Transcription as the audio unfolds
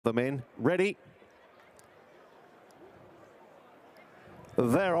them in. Ready.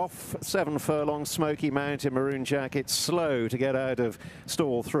 They're off. 7 furlongs. Smoky Mountain Maroon Jacket slow to get out of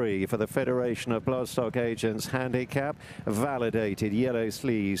stall 3 for the Federation of Bloodstock Agents Handicap. Validated yellow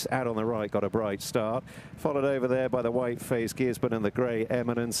sleeves out on the right, got a bright start. Followed over there by the white face Gisborne and the grey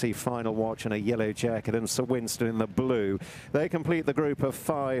Eminency. Final Watch and a yellow jacket, and Sir Winston in the blue. They complete the group of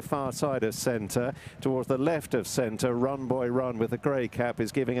 5 far side of centre. Towards the left of centre, Run Boy Run with the grey cap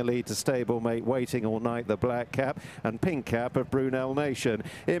is giving a lead to stablemate Waiting All Night, the black cap, and pink cap of Brunel Nation.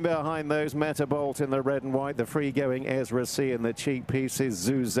 In behind those, Metabolt in the red and white, the free-going Ezra C in the cheek pieces.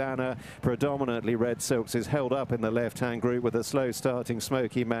 Susanna, predominantly red silks, is held up in the left-hand group with a slow-starting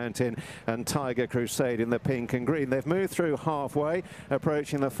Smoky Mountain and Tiger Crusade in the pink and green. They've moved through halfway,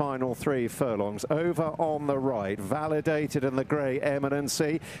 approaching the final 3 furlongs. Over on the right, Validated in the grey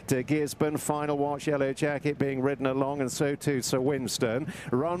Eminency to Gisborne. Final Watch, yellow jacket being ridden along, and so too Sir Winston.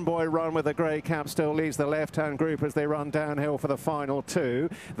 Run Boy Run with the grey cap still leads the left-hand group as they run downhill for the final 2.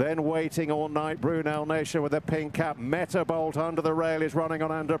 Then Waiting All Night, Brunel Nation with a pink cap. Metabolt under the rail is running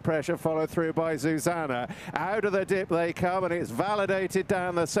on under pressure, followed through by Susanna. Out of the dip they come, and it's Validated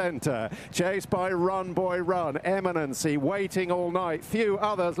down the centre. Chased by Run Boy Run, Eminency, Waiting All Night. Few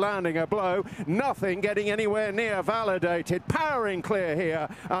others landing a blow. Nothing getting anywhere near Validated. Powering clear here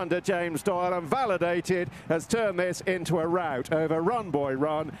under James Doyle, and Validated has turned this into a rout over Run Boy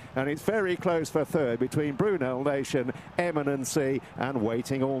Run, and it's very close for third between Brunel Nation, Eminency and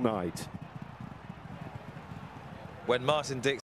Waiting All Night. When Martin Dixon